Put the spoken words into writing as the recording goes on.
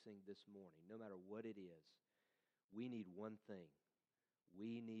facing this morning, no matter what it is, we need one thing.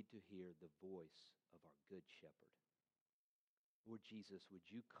 We need to hear the voice of our Good Shepherd. Lord Jesus, would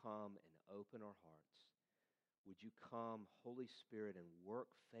you come and open our hearts? Would you come, Holy Spirit, and work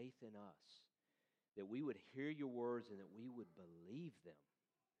faith in us, that we would hear your words and that we would believe them,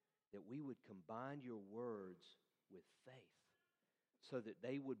 that we would combine your words with faith so that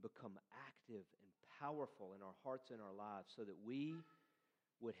they would become active and powerful in our hearts and our lives, so that we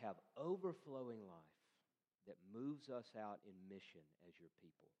would have overflowing life that moves us out in mission as your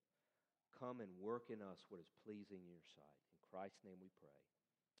people. Come and work in us what is pleasing in your sight. In Christ's name we pray.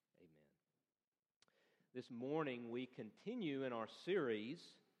 Amen. This morning we continue in our series,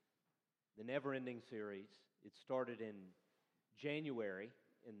 the never-ending series. It started in January,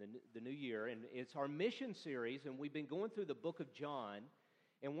 in the new year, and it's our mission series, and we've been going through the book of John,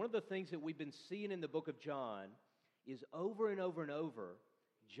 and one of the things that we've been seeing in the book of John is over and over and over,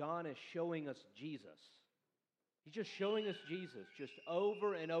 John is showing us Jesus. He's just showing us Jesus, just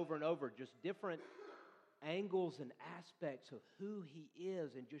over and over and over, just different angles and aspects of who he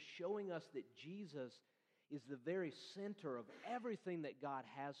is, and just showing us that Jesus is the very center of everything that God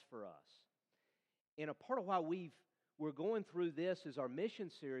has for us. And a part of why we're going through this as our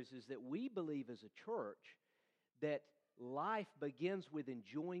mission series is that we believe as a church that life begins with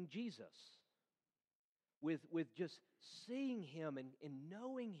enjoying Jesus, with just seeing him and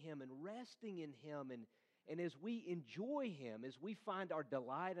knowing him and resting in him. And as we enjoy him, as we find our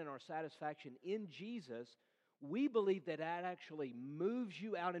delight and our satisfaction in Jesus, we believe that actually moves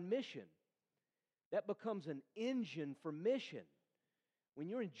you out in mission. That becomes an engine for mission. When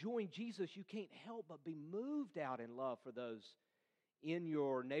you're enjoying Jesus, you can't help but be moved out in love for those in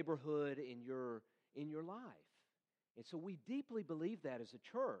your neighborhood, in your life. And so we deeply believe that as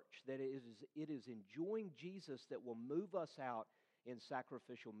a church, that it is enjoying Jesus that will move us out in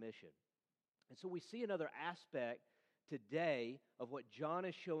sacrificial mission. And so we see another aspect today of what John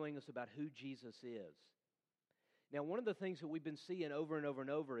is showing us about who Jesus is. Now, one of the things that we've been seeing over and over and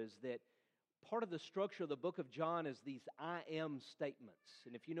over is that part of the structure of the book of John is these I am statements.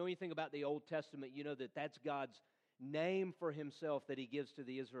 And if you know anything about the Old Testament, you know that that's God's name for himself that he gives to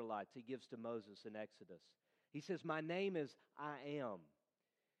the Israelites, he gives to Moses in Exodus. He says, my name is I am.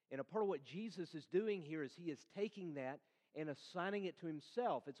 And a part of what Jesus is doing here is he is taking that and assigning it to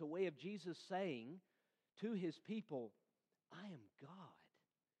himself. It's a way of Jesus saying to his people, I am God.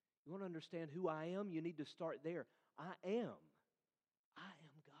 You want to understand who I am? You need to start there. I am. I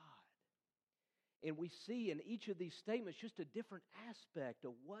am God. And we see in each of these statements just a different aspect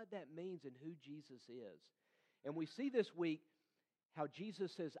of what that means and who Jesus is. And we see this week how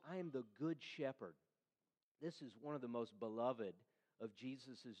Jesus says, I am the good shepherd. This is one of the most beloved of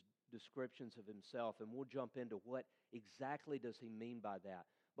Jesus' descriptions of himself, and we'll jump into what exactly does he mean by that.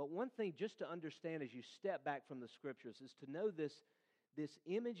 But one thing just to understand as you step back from the Scriptures is to know this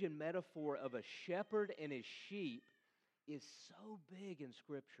image and metaphor of a shepherd and his sheep is so big in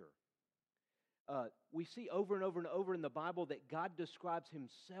Scripture. We see over and over and over in the Bible that God describes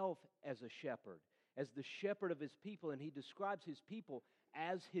himself as a shepherd, as the shepherd of his people, and he describes his people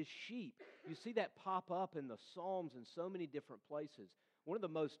as his sheep. You see that pop up in the Psalms in so many different places. One of the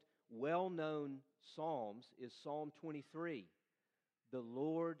most well-known Psalms is Psalm 23. The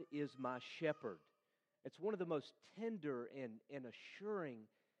Lord is my shepherd. It's one of the most tender and assuring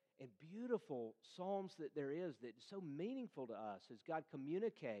and beautiful Psalms that there is, that is so meaningful to us as God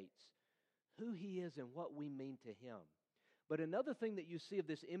communicates who he is and what we mean to him. But another thing that you see of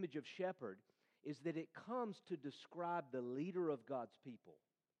this image of shepherd is that it comes to describe the leader of God's people.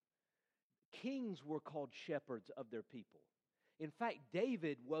 Kings were called shepherds of their people. In fact,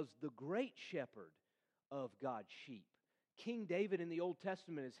 David was the great shepherd of God's sheep. King David in the Old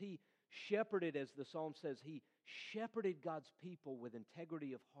Testament, as he shepherded, as the psalm says, he shepherded God's people with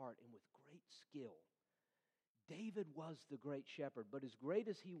integrity of heart and with great skill. David was the great shepherd, but as great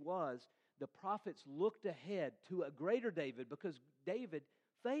as he was, the prophets looked ahead to a greater David because David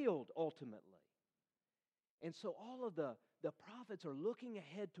failed ultimately. And so all of the prophets are looking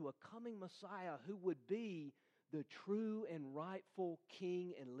ahead to a coming Messiah who would be the true and rightful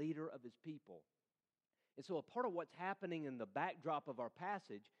king and leader of his people. And so a part of what's happening in the backdrop of our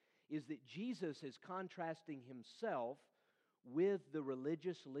passage is that Jesus is contrasting himself with the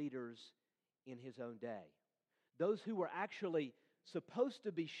religious leaders in his own day. Those who were actually supposed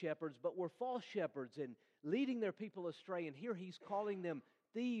to be shepherds but were false shepherds and leading their people astray. And here he's calling them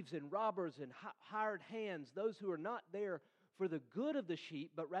thieves and robbers and hired hands, those who are not there for the good of the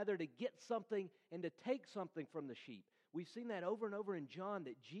sheep, but rather to get something and to take something from the sheep. We've seen that over and over in John,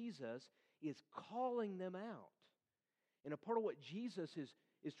 that Jesus is calling them out. And a part of what Jesus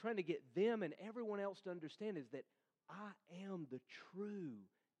is trying to get them and everyone else to understand is that I am the true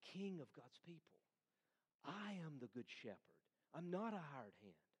king of God's people. I am the good shepherd. I'm not a hired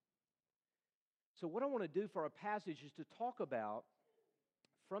hand. So what I want to do for our passage is to talk about,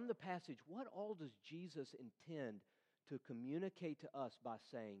 from the passage, what all does Jesus intend to communicate to us by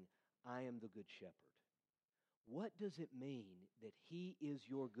saying, I am the good shepherd? What does it mean that He is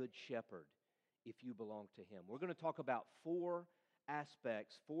your good shepherd if you belong to Him? We're going to talk about 4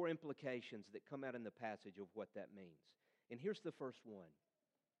 aspects, 4 implications that come out in the passage of what that means. And here's the first one.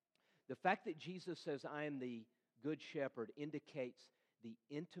 The fact that Jesus says, I am the good shepherd, indicates the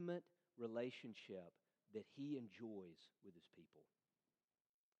intimate relationship that He enjoys with His people.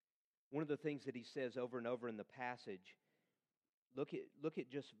 One of the things that He says over and over in the passage, look at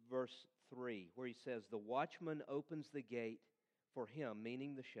just verse 3, where He says, the watchman opens the gate for him,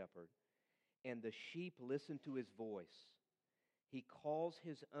 meaning the shepherd, and the sheep listen to his voice. He calls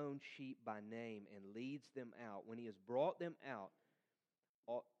his own sheep by name and leads them out. When he has brought them out,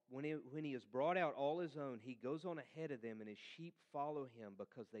 when he has brought out all his own, he goes on ahead of them, and his sheep follow him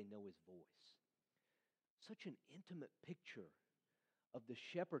because they know his voice. Such an intimate picture of the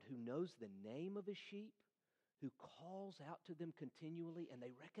shepherd who knows the name of his sheep, who calls out to them continually, and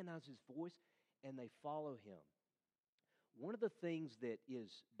they recognize his voice, and they follow him. One of the things that is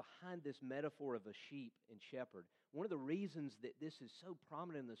behind this metaphor of a sheep and shepherd, one of the reasons that this is so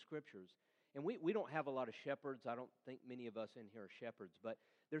prominent in the Scriptures, and we don't have a lot of shepherds. I don't think many of us in here are shepherds, but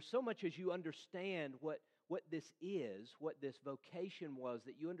there's so much as you understand what this is, what this vocation was,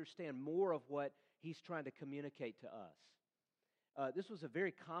 that you understand more of what He's trying to communicate to us. This was a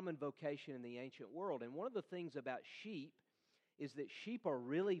very common vocation in the ancient world, and one of the things about sheep is that sheep are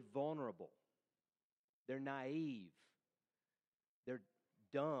really vulnerable. They're naive. They're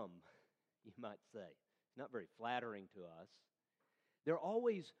dumb, you might say. It's not very flattering to us. They're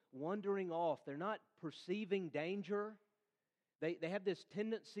always wandering off. They're not perceiving danger. They have this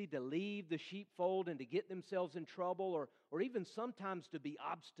tendency to leave the sheepfold and to get themselves in trouble, or even sometimes to be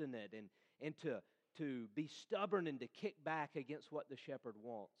obstinate and to be stubborn and to kick back against what the shepherd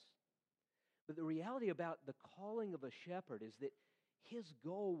wants. But the reality about the calling of a shepherd is that his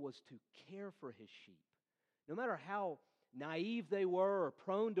goal was to care for his sheep. No matter how naive they were or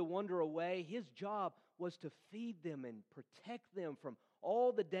prone to wander away, his job was to feed them and protect them from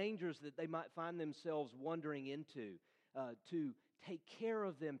all the dangers that they might find themselves wandering into, to take care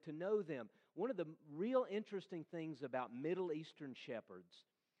of them, to know them. One of the real interesting things about Middle Eastern shepherds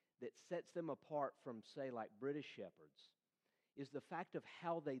that sets them apart from, say, like British shepherds is the fact of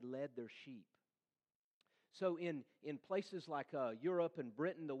how they led their sheep. So in places like Europe and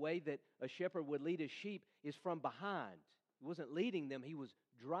Britain, the way that a shepherd would lead his sheep is from behind. He wasn't leading them, he was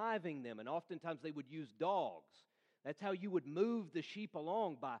driving them, and oftentimes they would use dogs. That's how you would move the sheep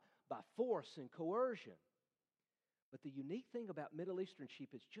along, by force and coercion. But the unique thing about Middle Eastern sheep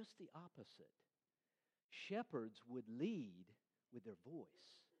is just the opposite. Shepherds would lead with their voice.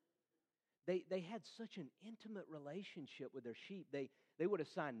 They had such an intimate relationship with their sheep. They would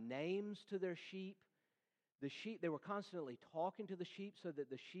assign names to their sheep. They were constantly talking to the sheep so that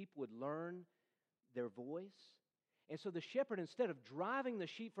the sheep would learn their voice. And so the shepherd, instead of driving the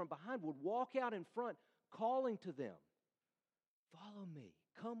sheep from behind, would walk out in front, calling to them, "Follow me,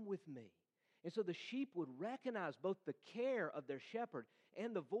 come with me." And so the sheep would recognize both the care of their shepherd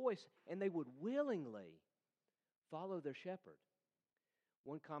and the voice, and they would willingly follow their shepherd.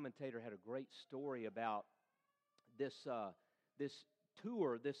 One commentator had a great story about this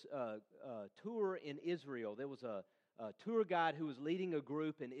tour in Israel. There was a tour guide who was leading a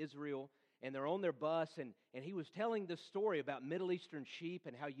group in Israel, and they're on their bus, and he was telling this story about Middle Eastern sheep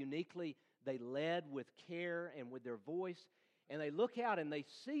and how uniquely they led with care and with their voice. And they look out and they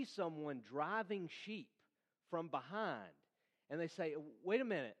see someone driving sheep from behind. And they say, "Wait a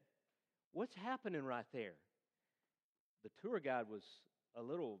minute, what's happening right there?" The tour guide was a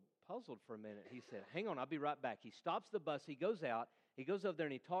little puzzled for a minute. He said, "Hang on, I'll be right back." He stops the bus, he goes out, he goes over there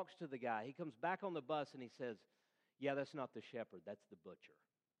and he talks to the guy. He comes back on the bus and he says, "Yeah, that's not the shepherd, that's the butcher."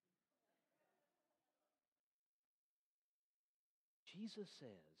 Jesus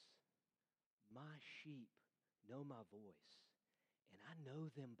says, "My sheep know my voice, and I know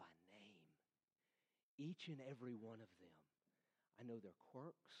them by name, each and every one of them. I know their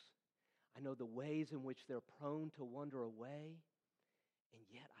quirks. I know the ways in which they're prone to wander away, and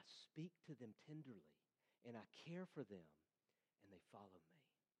yet I speak to them tenderly, and I care for them, and they follow me."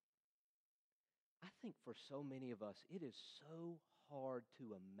 I think for so many of us, it is so hard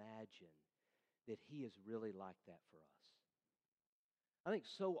to imagine that He is really like that for us. I think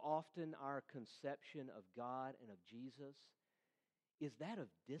so often our conception of God and of Jesus is that of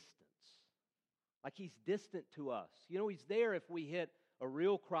distance. Like He's distant to us. He's there if we hit a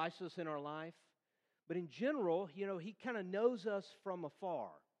real crisis in our life. But in general, He kind of knows us from afar.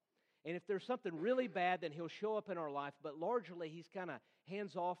 And if there's something really bad, then He'll show up in our life. But largely, He's kind of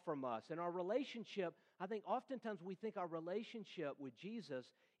hands off from us. And our relationship, I think oftentimes we think our relationship with Jesus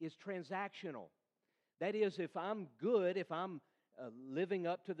is transactional. That is, if I'm good, if I'm living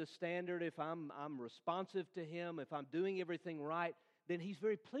up to the standard, if I'm responsive to Him, if I'm doing everything right, then He's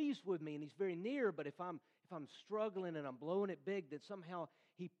very pleased with me and He's very near. But if I'm struggling and I'm blowing it big, then somehow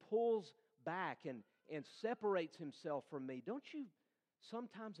He pulls back and separates Himself from me. Don't you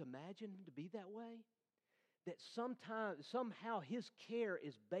sometimes imagine Him to be that way? That somehow His care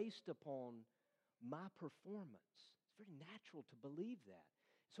is based upon my performance. It's very natural to believe that.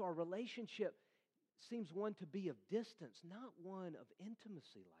 So our relationship seems one to be of distance, not one of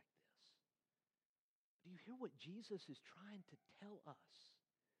intimacy like this. Do you hear what Jesus is trying to tell us?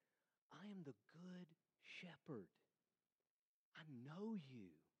 I am the good shepherd. I know you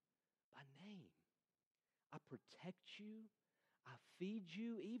by name. I protect you. I feed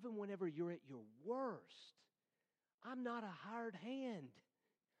you even whenever you're at your worst. I'm not a hired hand.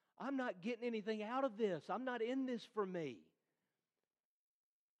 I'm not getting anything out of this. I'm not in this for me.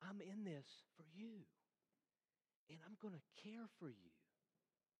 I'm in this for you. And I'm going to care for you.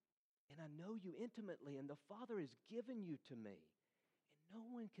 And I know you intimately, and the Father has given you to me. And no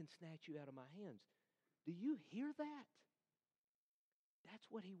one can snatch you out of my hands. Do you hear that? That's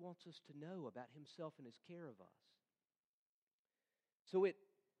what He wants us to know about Himself and His care of us. So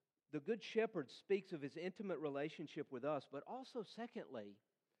the Good Shepherd speaks of His intimate relationship with us, but also, secondly,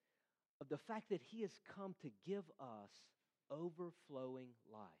 of the fact that He has come to give us overflowing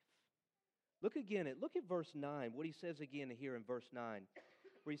life. Look at verse 9, what He says again here in verse 9,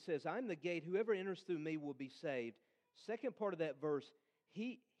 where He says, I'm the gate, whoever enters through me will be saved. Second part of that verse,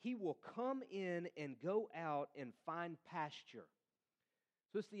 he will come in and go out and find pasture.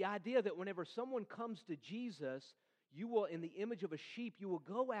 So it's the idea that whenever someone comes to Jesus, you will, in the image of a sheep, you will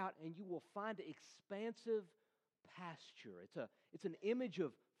go out and you will find expansive pasture. It's an image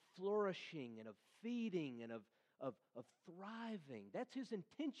of flourishing and of feeding and of thriving. That's His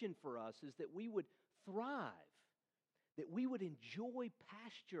intention for us, is that we would thrive, that we would enjoy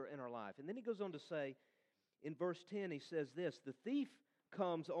pasture in our life. And then He goes on to say, in verse 10, He says this, the thief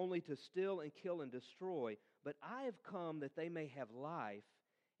comes only to steal and kill and destroy, but I have come that they may have life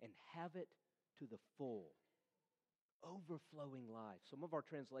and have it to the full. Overflowing life. Some of our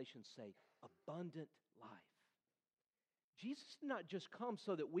translations say abundant life. Jesus did not just come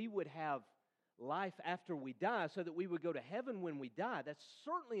so that we would have life after we die, so that we would go to heaven when we die. That's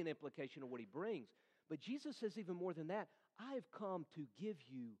certainly an implication of what He brings. But Jesus says even more than that, I have come to give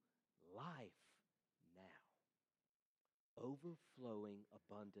you life now. Overflowing,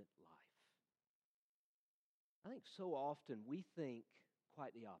 abundant life. I think so often we think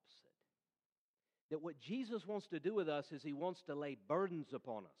quite the opposite. That what Jesus wants to do with us is He wants to lay burdens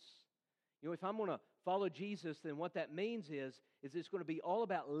upon us. If I'm going to follow Jesus, then what that means is it's going to be all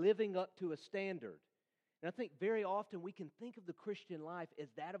about living up to a standard. And I think very often we can think of the Christian life as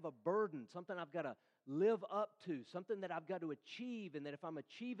that of a burden, something I've got to live up to, something that I've got to achieve, and that if I'm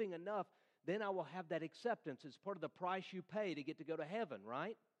achieving enough, then I will have that acceptance. It's part of the price you pay to get to go to heaven,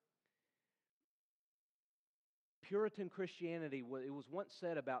 right? Puritan Christianity, it was once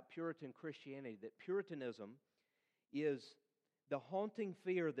said about Puritan Christianity that Puritanism is the haunting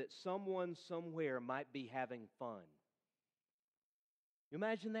fear that someone somewhere might be having fun. You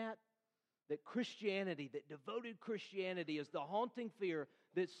imagine that? That Christianity, that devoted Christianity is the haunting fear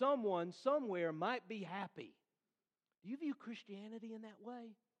that someone somewhere might be happy. Do you view Christianity in that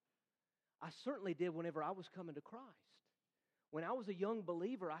way? I certainly did whenever I was coming to Christ. When I was a young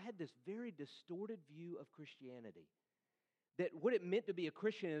believer, I had this very distorted view of Christianity. That what it meant to be a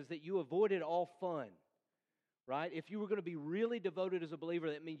Christian is that you avoided all fun, right? If you were going to be really devoted as a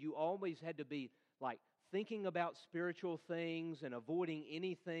believer, that means you always had to be like thinking about spiritual things and avoiding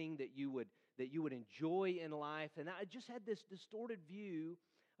anything that you would enjoy in life. And I just had this distorted view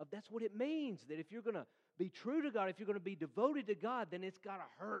of that's what it means, that if you're going to be true to God, if you're going to be devoted to God, then it's got to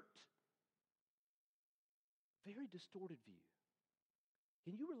hurt. Very distorted view.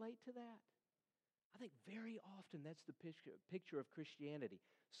 Can you relate to that? I think very often that's the picture of Christianity.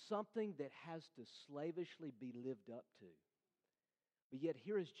 Something that has to slavishly be lived up to. But yet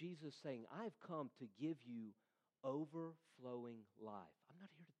here is Jesus saying, I have come to give you overflowing life. I'm not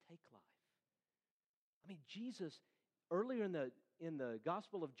here to take life. I mean, Jesus, earlier in the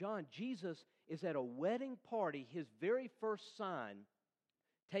Gospel of John, Jesus is at a wedding party. His very first sign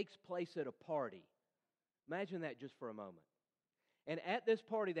takes place at a party. Imagine that just for a moment. And at this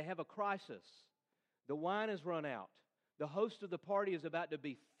party, they have a crisis. The wine has run out. The host of the party is about to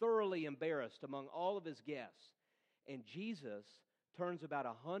be thoroughly embarrassed among all of his guests. And Jesus turns about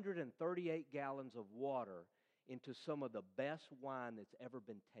 138 gallons of water into some of the best wine that's ever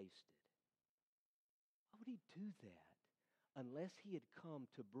been tasted. Why would he do that unless he had come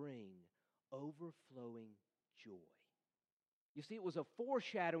to bring overflowing joy? You see, it was a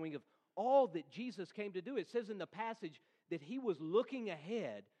foreshadowing of all that Jesus came to do. It says in the passage that he was looking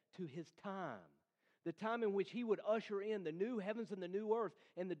ahead to his time, the time in which he would usher in the new heavens and the new earth.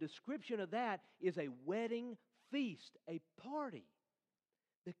 And the description of that is a wedding feast, a party.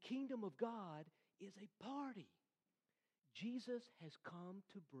 The kingdom of God is a party. Jesus has come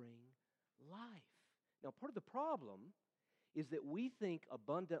to bring life. Now, part of the problem is that we think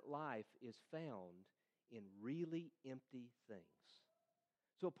abundant life is found in really empty things.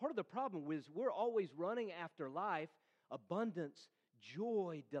 So part of the problem is we're always running after life, abundance,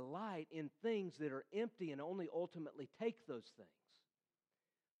 joy, delight in things that are empty and only ultimately take those things.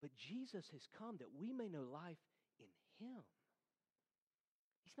 But Jesus has come that we may know life in Him.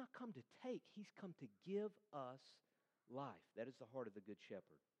 He's not come to take, He's come to give us life. That is the heart of the Good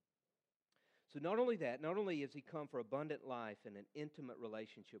Shepherd. So not only that, not only has He come for abundant life and an intimate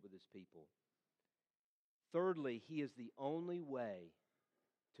relationship with His people, thirdly, He is the only way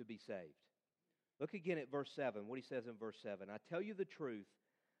to be saved. Look again at verse 7, what He says in verse 7. I tell you the truth,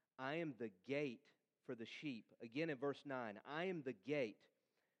 I am the gate for the sheep. Again in verse 9, I am the gate.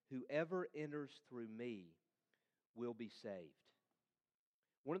 Whoever enters through me will be saved.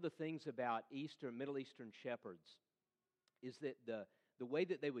 One of the things about Middle Eastern shepherds is that the way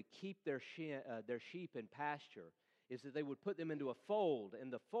that they would keep their sheep in pasture is that they would put them into a fold,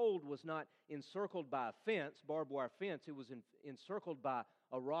 and the fold was not encircled by a fence, barbed wire fence. It was encircled by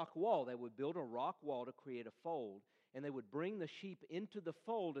a rock wall. They would build a rock wall to create a fold, and they would bring the sheep into the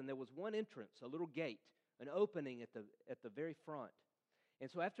fold, and there was one entrance, a little gate, an opening at the very front. And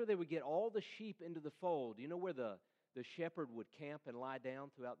so after they would get all the sheep into the fold, you know where the shepherd would camp and lie down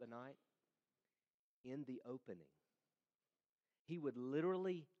throughout the night? In the opening. He would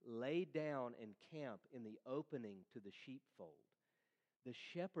literally lay down and camp in the opening to the sheepfold. The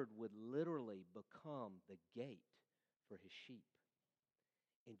shepherd would literally become the gate for his sheep.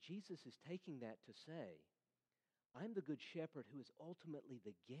 And Jesus is taking that to say, I'm the good shepherd who is ultimately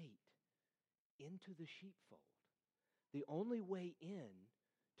the gate into the sheepfold. The only way in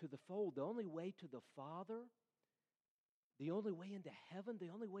to the fold, the only way to the Father, the only way into heaven,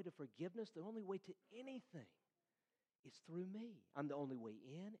 the only way to forgiveness, the only way to anything is through me. I'm the only way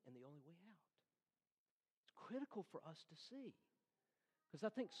in and the only way out. It's critical for us to see. Because I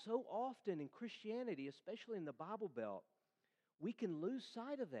think so often in Christianity, especially in the Bible Belt, we can lose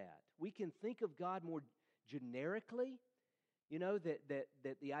sight of that. We can think of God more generically. You know, that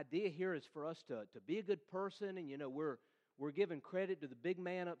the idea here is for us to be a good person, and, you know, we're giving credit to the big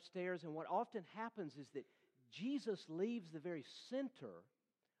man upstairs. And what often happens is that Jesus leaves the very center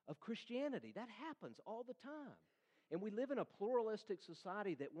of Christianity. That happens all the time. And we live in a pluralistic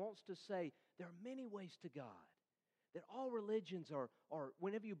society that wants to say there are many ways to God, that all religions are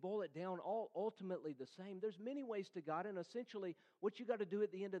whenever you boil it down, all ultimately the same. There's many ways to God, and essentially what you got to do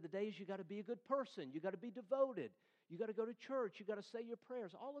at the end of the day is you got to be a good person. You got to be devoted. You got to go to church. You got to say your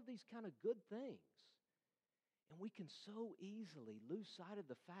prayers. All of these kind of good things. And we can so easily lose sight of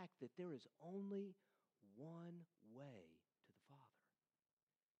the fact that there is only one way to the Father.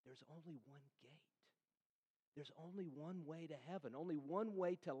 There's only one gate. There's only one way to heaven, only one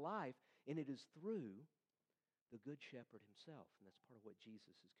way to life, and it is through the Good Shepherd Himself. And that's part of what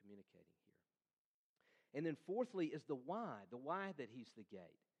Jesus is communicating here. And then fourthly is the why that He's the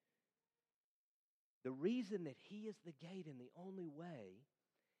gate. The reason that He is the gate and the only way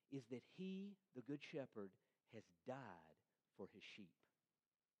is that He, the Good Shepherd, has died for His sheep.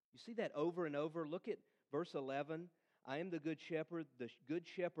 You see that over and over. Look at verse 11. I am the good shepherd. The good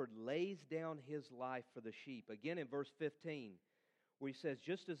shepherd lays down his life for the sheep. Again in verse 15, where he says,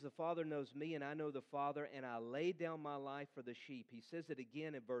 just as the Father knows me and I know the Father, and I lay down my life for the sheep. He says it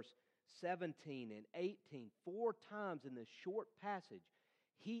again in verse 17 and 18. 4 times in this short passage,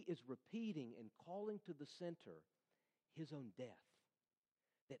 he is repeating and calling to the center his own death.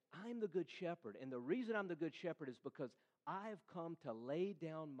 That I'm the good shepherd, and the reason I'm the good shepherd is because I have come to lay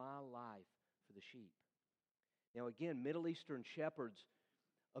down my life for the sheep. Now again, Middle Eastern shepherds,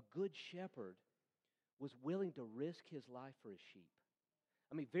 a good shepherd was willing to risk his life for his sheep.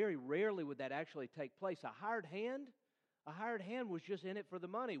 I mean, very rarely would that actually take place. A hired hand was just in it for the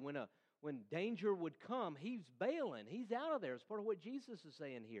money. When danger would come, he's bailing. He's out of there. It's part of what Jesus is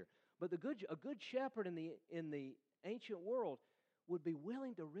saying here. But a good shepherd in the ancient world would be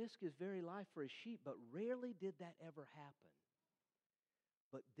willing to risk his very life for his sheep, but rarely did that ever happen.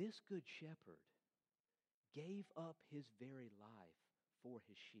 But this good shepherd gave up his very life for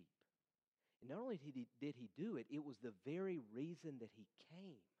his sheep. And not only did he do it, it was the very reason that he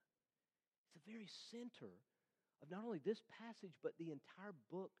came. It's the very center of not only this passage, but the entire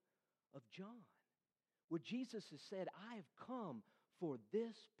book of John, where Jesus has said, I have come for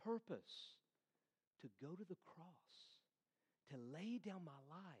this purpose, to go to the cross, to lay down my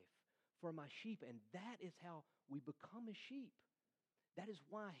life for my sheep. And that is how we become a sheep. That is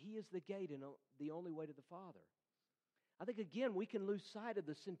why he is the gate and the only way to the Father. I think, again, we can lose sight of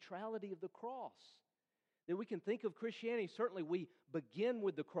the centrality of the cross. That we can think of Christianity, certainly we begin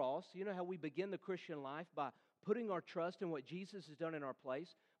with the cross. You know how we begin the Christian life by putting our trust in what Jesus has done in our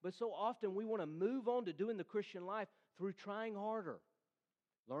place. But so often we want to move on to doing the Christian life through trying harder,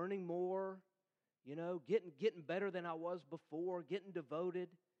 learning more, getting better than I was before, getting devoted,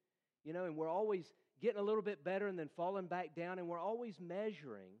 and we're always getting a little bit better and then falling back down, and we're always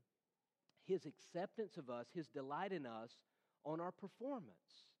measuring his acceptance of us, his delight in us on our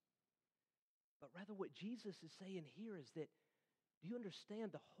performance. But rather what Jesus is saying here is that, do you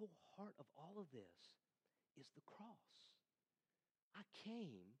understand the whole heart of all of this is the cross? I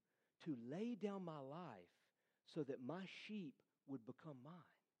came to lay down my life so that my sheep would become mine.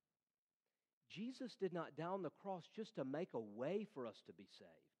 Jesus did not die on the cross just to make a way for us to be saved,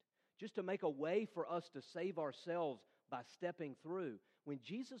 just to make a way for us to save ourselves by stepping through. When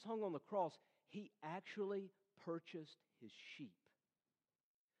Jesus hung on the cross, he actually purchased his sheep.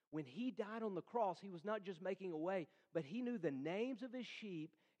 When he died on the cross, he was not just making a way, but he knew the names of his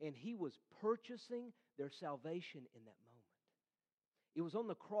sheep, and he was purchasing their salvation in that moment. It was on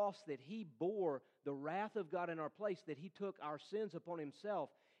the cross that he bore the wrath of God in our place, that he took our sins upon himself,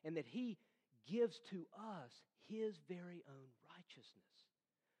 and that he gives to us his very own righteousness.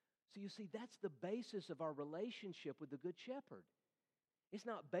 So you see, that's the basis of our relationship with the Good Shepherd. It's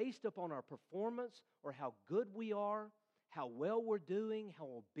not based upon our performance or how good we are, how well we're doing,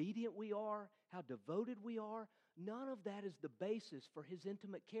 how obedient we are, how devoted we are. None of that is the basis for his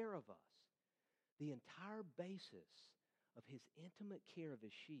intimate care of us. The entire basis of his intimate care of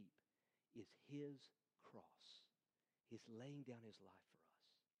his sheep is his cross, his laying down his life for us.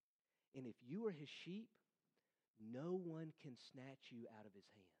 And if you are his sheep, no one can snatch you out of his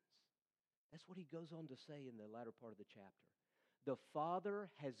hands. That's what he goes on to say in the latter part of the chapter. The Father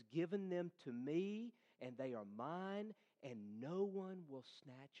has given them to me, and they are mine, and no one will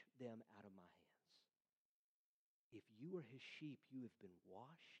snatch them out of my hands. If you are his sheep, you have been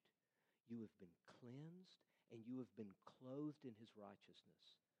washed, you have been cleansed, and you have been clothed in his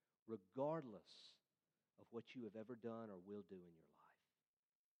righteousness, regardless of what you have ever done or will do in your life.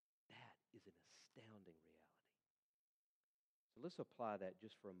 That is an astounding reality. So let's apply that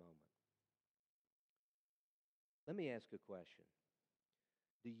just for a moment. Let me ask a question.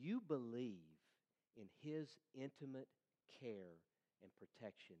 Do you believe in his intimate care and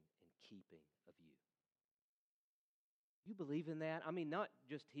protection and keeping of you? You believe in that? I mean, not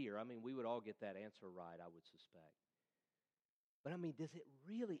just here. I mean, we would all get that answer right, I would suspect. But I mean, does it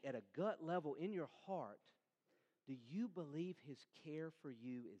really, at a gut level in your heart, do you believe his care for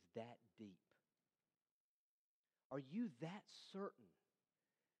you is that deep? Are you that certain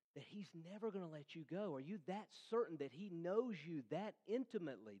that he's never going to let you go? Are you that certain that he knows you that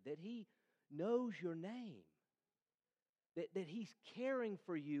intimately, that he knows your name, that he's caring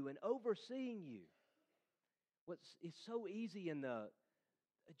for you and overseeing you? It's so easy in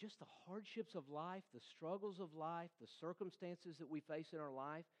just the hardships of life, the struggles of life, the circumstances that we face in our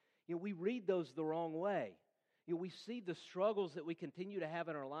life. We read those the wrong way. We see the struggles that we continue to have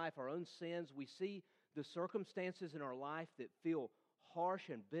in our life, our own sins. We see the circumstances in our life that feel harsh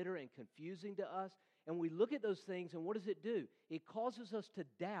and bitter and confusing to us. And we look at those things, and what does it do? It causes us to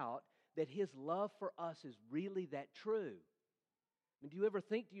doubt that his love for us is really that true. I mean, do you ever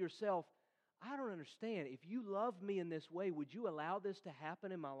think to yourself, I don't understand. If you love me in this way, would you allow this to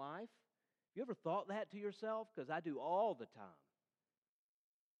happen in my life? Have you ever thought that to yourself? Because I do all the time.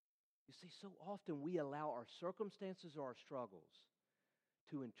 You see, so often we allow our circumstances or our struggles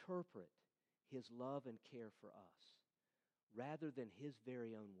to interpret his love and care for us rather than his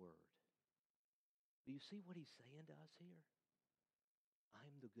very own word. Do you see what he's saying to us here?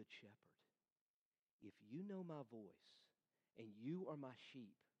 I'm the good shepherd. If you know my voice and you are my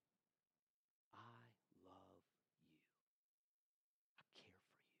sheep, I love you. I care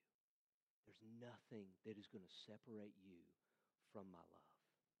for you. There's nothing that is going to separate you from my love.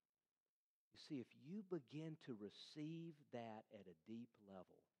 You see, if you begin to receive that at a deep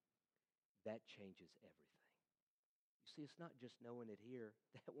level, that changes everything. You see, it's not just knowing it here.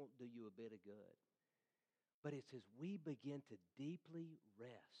 That won't do you a bit of good. But it's as we begin to deeply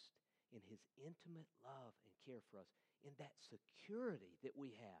rest in His intimate love and care for us, in that security that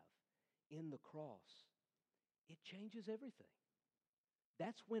we have in the cross, it changes everything.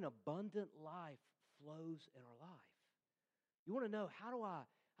 That's when abundant life flows in our life. You want to know, how do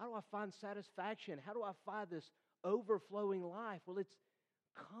I find satisfaction? How do I find this overflowing life? Well, it's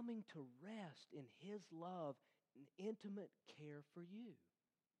coming to rest in His love and intimate care for you.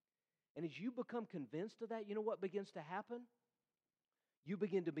 And as you become convinced of that, you know what begins to happen? You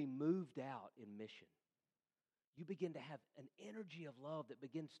begin to be moved out in mission. You begin to have an energy of love that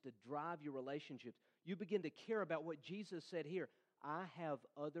begins to drive your relationships. You begin to care about what Jesus said here. I have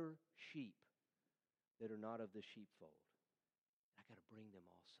other sheep that are not of the sheepfold. I got to bring them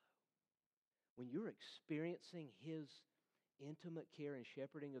also. When you're experiencing His intimate care and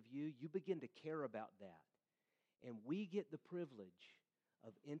shepherding of you, you begin to care about that. And we get the privilege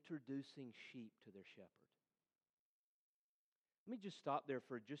of introducing sheep to their shepherd. Let me just stop there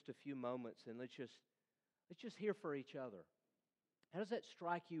for just a few moments and let's just hear for each other. How does that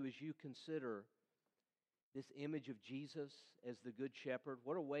strike you as you consider this image of Jesus as the Good Shepherd?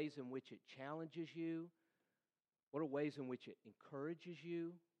 What are ways in which it challenges you? What are ways in which it encourages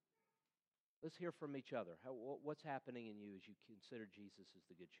you? Let's hear from each other. What's happening in you as you consider Jesus as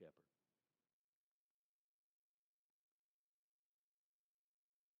the Good Shepherd?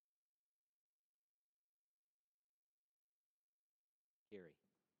 Gary.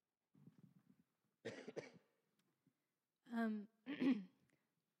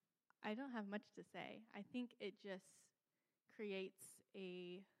 I don't have much to say. I think it just creates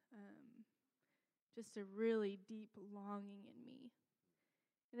just a really deep longing in me,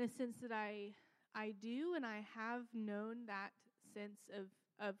 in a sense that I do, and I have known that sense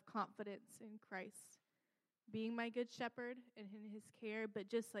of confidence in Christ being my good shepherd and in His care, but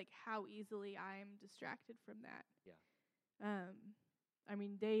just like how easily I am distracted from that. Yeah. I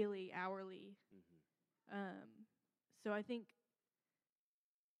mean, daily, hourly. Mm-hmm. So I think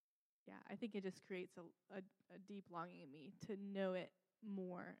it just creates a deep longing in me to know it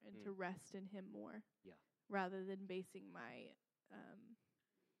more and to rest in Him more. Yeah. Rather than basing my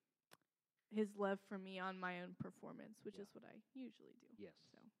His love for me on my own performance, which is what I usually do. Yes.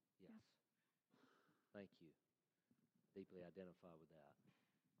 So, yes. Yeah. Thank you. Deeply identify with that.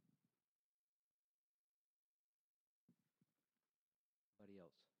 Anybody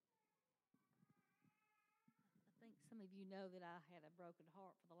else? I think some of you know that I had a broken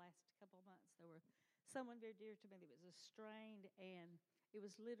heart for the last couple of months. There were someone very dear to me that was strained, and it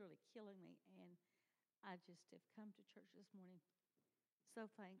was literally killing me. And I just have come to church this morning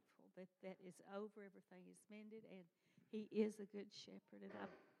so thankful that is over. Everything is mended, and He is a good shepherd. And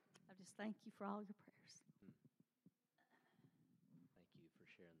I just thank you for all your prayers. Thank you for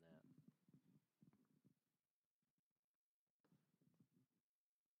sharing that.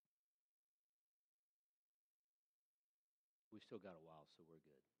 We still got a while, so we're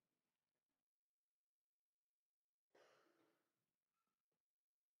good.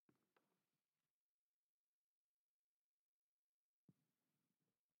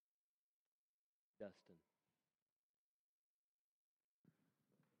 Dustin.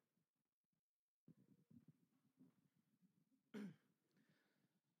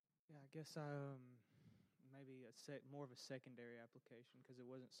 Yeah, I guess maybe more of a secondary application, because it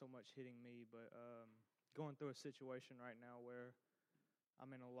wasn't so much hitting me, but going through a situation right now where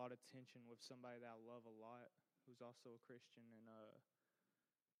I'm in a lot of tension with somebody that I love a lot, who's also a Christian, and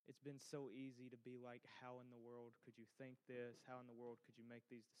it's been so easy to be like, how in the world could you think this? How in the world could you make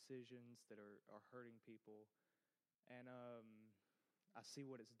these decisions that are hurting people? And I see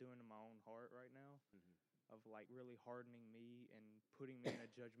what it's doing to my own heart right now, of like really hardening me and putting me in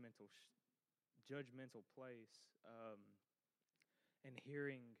a judgmental place, and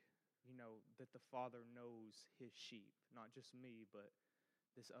hearing, that the Father knows His sheep, not just me, but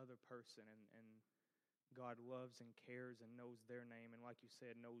this other person, and God loves and cares and knows their name, and like you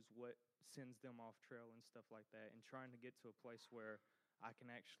said, knows what sends them off trail and stuff like that, and trying to get to a place where I can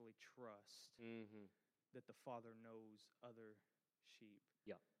actually trust that the Father knows other sheep.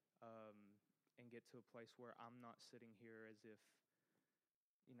 Yeah. And get to a place where I'm not sitting here as if,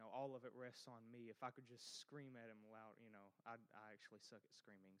 all of it rests on me. If I could just scream at Him loud, I actually suck at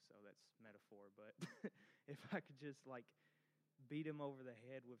screaming, so that's metaphor, but if I could just like beat Him over the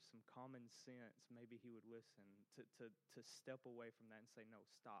head with some common sense, maybe He would listen, to step away from that and say, no,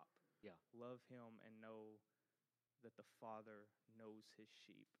 stop. Yeah. Love Him and know that the Father knows His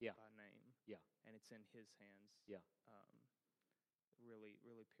sheep by name. Yeah. And it's in His hands. Yeah. Really,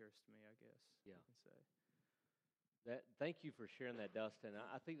 really pierced me, I guess you can say. Thank you for sharing that, Dustin.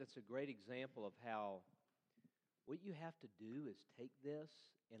 I think that's a great example of how what you have to do is take this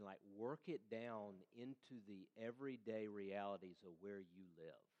and like work it down into the everyday realities of where you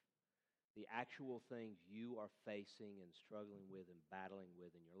live, the actual things you are facing and struggling with and battling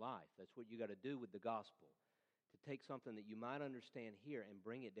with in your life. That's what you got to do with the gospel, to take something that you might understand here and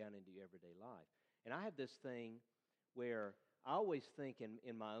bring it down into your everyday life. And I have this thing where I always think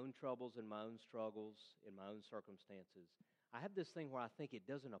in my own troubles, in my own struggles, in my own circumstances, I have this thing where I think it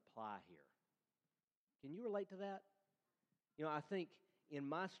doesn't apply here. Can you relate to that? I think in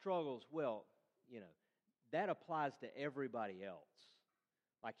my struggles, well, that applies to everybody else.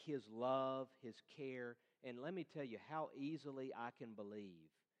 Like His love, His care. And let me tell you how easily I can believe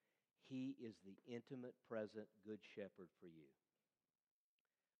He is the intimate, present, good shepherd for you.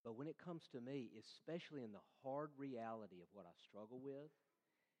 But when it comes to me, especially in the hard reality of what I struggle with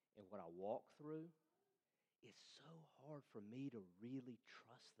and what I walk through, it's so hard for me to really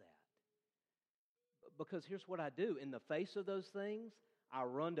trust that. Because here's what I do. In the face of those things, I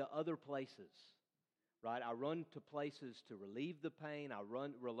run to other places, right? I run to places to relieve the pain. I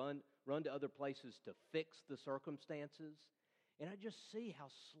run to other places to fix the circumstances. And I just see how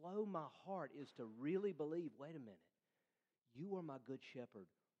slow my heart is to really believe, wait a minute, you are my good shepherd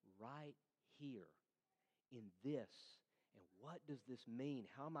right here in this. And what does this mean?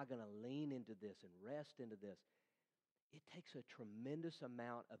 How am I going to lean into this and rest into this? It takes a tremendous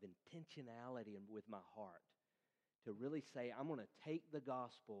amount of intentionality with my heart to really say, I'm going to take the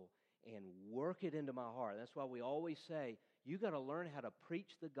gospel and work it into my heart. That's why we always say, you got to learn how to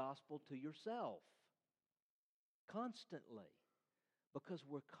preach the gospel to yourself constantly, because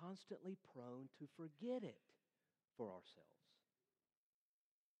we're constantly prone to forget it for ourselves.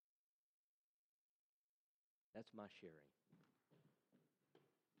 That's my sharing.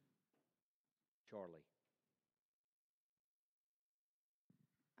 Charlie.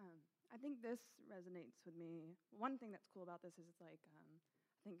 I think this resonates with me. One thing that's cool about this is it's like,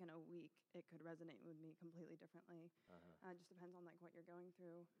 I think in a week it could resonate with me completely differently. It just depends on like what you're going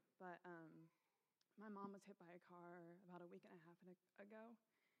through. But my mom was hit by a car about a week and a half ago.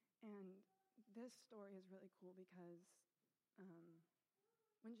 And this story is really cool because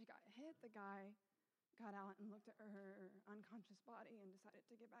when she got hit, the guy got out and looked at her unconscious body and decided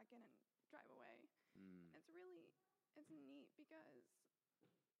to get back in and drive away. It's neat because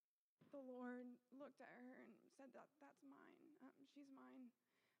the Lord looked at her and said that's mine. She's mine.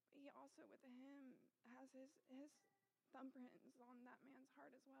 But He also, with Him, has His thumbprints on that man's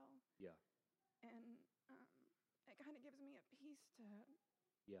heart as well. Yeah. And it kind of gives me a peace to know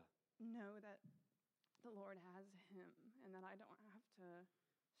that the Lord has him and that I don't have to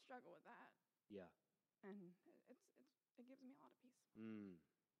struggle with that. Yeah. And it gives me a lot of peace.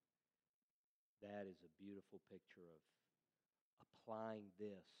 That is a beautiful picture of applying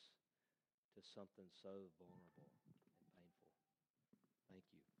this to something so vulnerable and painful. Thank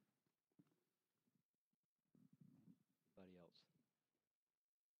you. Anybody else?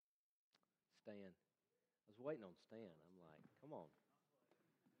 Stan. I was waiting on Stan. I'm like, come on.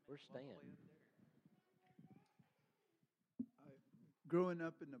 Where's Stan? Growing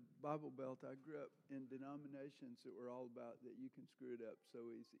up in the Bible Belt, I grew up in denominations that were all about that you can screw it up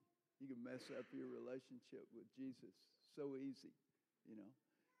so easy. You can mess up your relationship with Jesus so easy,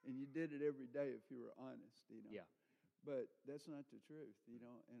 And you did it every day if you were honest, Yeah. But that's not the truth, And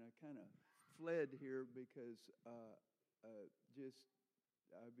I kind of fled here because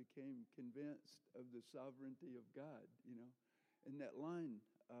I became convinced of the sovereignty of God, And that line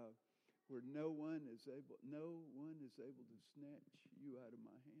where no one is able to snatch you out of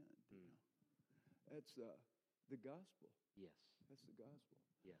my hand. That's the gospel. Yes. That's the gospel.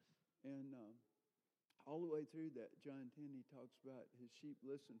 Yes. And all the way through that, John 10, he talks about his sheep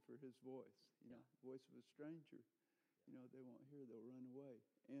listen for his voice. Voice of a stranger, they won't hear, they'll run away.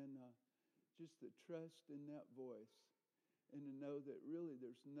 And just the trust in that voice, and to know that really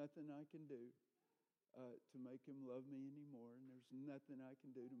there's nothing I can do to make him love me anymore, and there's nothing I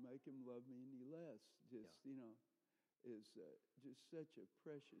can do to make him love me any less. Is just such a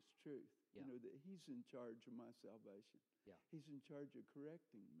precious truth. That he's in charge of my salvation. Yeah. He's in charge of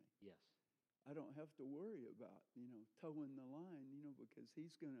correcting me. Yes. I don't have to worry about towing the line, because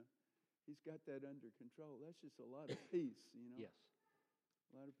he's got that under control. That's just a lot of peace, Yes.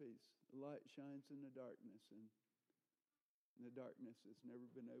 A lot of peace. The light shines in the darkness, and the darkness has never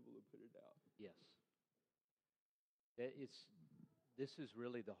been able to put it out. Yes. This is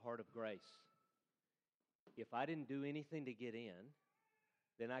really the heart of grace. If I didn't do anything to get in,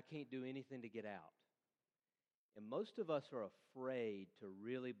 then I can't do anything to get out. And most of us are afraid to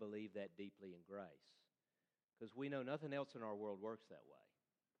really believe that deeply in grace, because we know nothing else in our world works that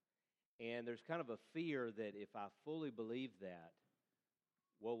way. And there's kind of a fear that if I fully believe that,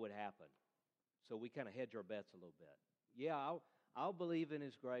 what would happen? So we kind of hedge our bets a little bit. Yeah, I'll believe in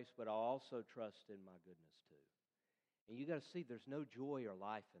His grace, but I'll also trust in my goodness too. And you got to see there's no joy or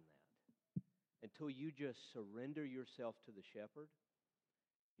life in that. Until you just surrender yourself to the shepherd,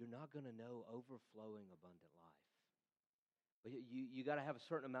 you're not going to know overflowing abundant life. But you got to have a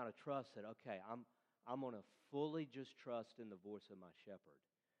certain amount of trust that, okay, I'm going to fully just trust in the voice of my shepherd.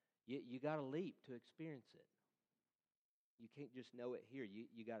 You got to leap to experience it. You can't just know it here.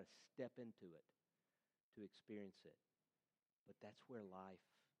 You got to step into it to experience it. But that's where life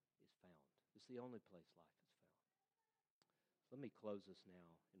is found. It's the only place life is found. Let me close this now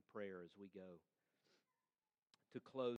in prayer as we go. To close